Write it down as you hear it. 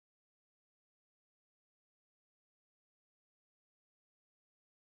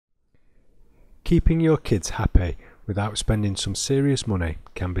Keeping your kids happy without spending some serious money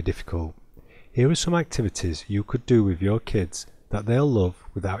can be difficult. Here are some activities you could do with your kids that they'll love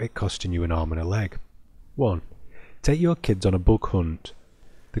without it costing you an arm and a leg. 1. Take your kids on a bug hunt.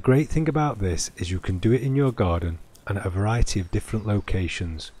 The great thing about this is you can do it in your garden and at a variety of different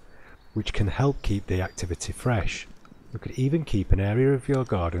locations, which can help keep the activity fresh. You could even keep an area of your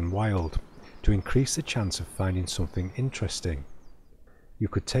garden wild to increase the chance of finding something interesting. You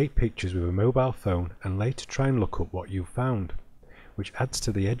could take pictures with a mobile phone and later try and look up what you found, which adds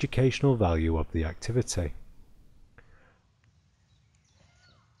to the educational value of the activity.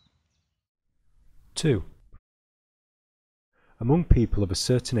 2. Among people of a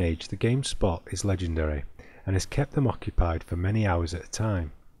certain age, the game Spot is legendary and has kept them occupied for many hours at a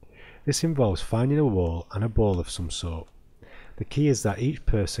time. This involves finding a wall and a ball of some sort. The key is that each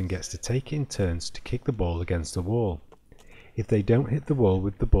person gets to take it in turns to kick the ball against the wall. If they don't hit the wall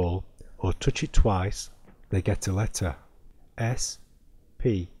with the ball or touch it twice, they get a letter: S,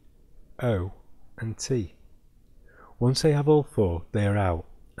 P, O and T. Once they have all four, they are out,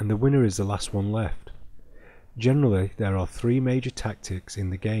 and the winner is the last one left. Generally, there are three major tactics in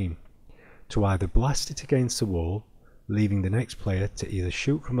the game: to either blast it against the wall, leaving the next player to either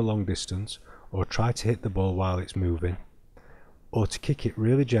shoot from a long distance or try to hit the ball while it's moving, or to kick it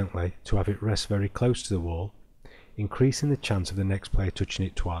really gently to have it rest very close to the wall, increasing the chance of the next player touching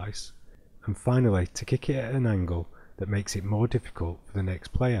it twice, and finally to kick it at an angle that makes it more difficult for the next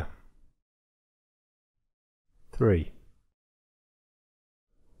player. 3.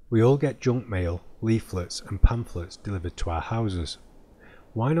 We all get junk mail, leaflets and pamphlets delivered to our houses.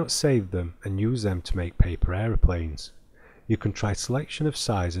 Why not save them and use them to make paper aeroplanes? You can try selection of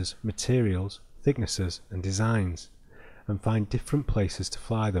sizes, materials, thicknesses and designs, and find different places to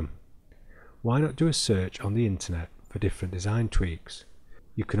fly them. Why not do a search on the internet for different design tweaks?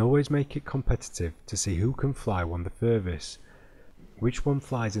 You can always make it competitive to see who can fly one the furthest, which one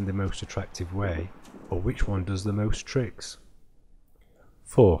flies in the most attractive way, or which one does the most tricks.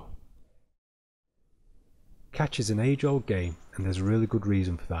 4. Catch is an age-old game, and there's a really good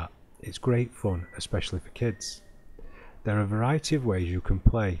reason for that. It's great fun, especially for kids. There are a variety of ways you can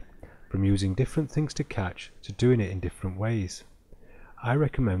play, from using different things to catch to doing it in different ways. I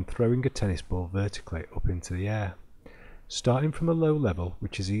recommend throwing a tennis ball vertically up into the air. Starting from a low level,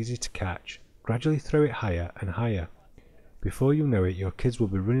 which is easy to catch, gradually throw it higher and higher. Before you know it, your kids will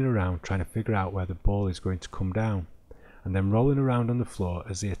be running around trying to figure out where the ball is going to come down, and then rolling around on the floor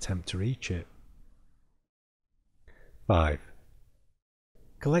as they attempt to reach it. 5.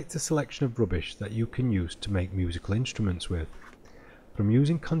 Collect a selection of rubbish that you can use to make musical instruments with. From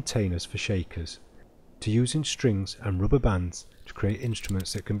using containers for shakers, to using strings and rubber bands to create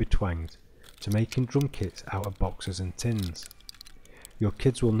instruments that can be twanged, to making drum kits out of boxes and tins. Your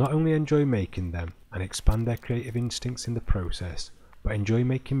kids will not only enjoy making them and expand their creative instincts in the process, but enjoy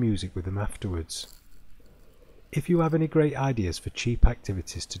making music with them afterwards. If you have any great ideas for cheap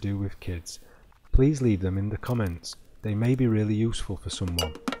activities to do with kids, please leave them in the comments. They may be really useful for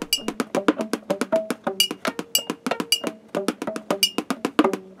someone.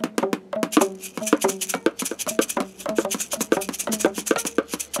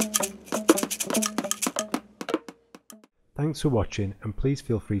 Thanks for watching, and please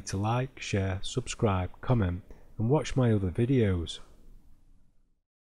feel free to like, share, subscribe, comment and watch my other videos.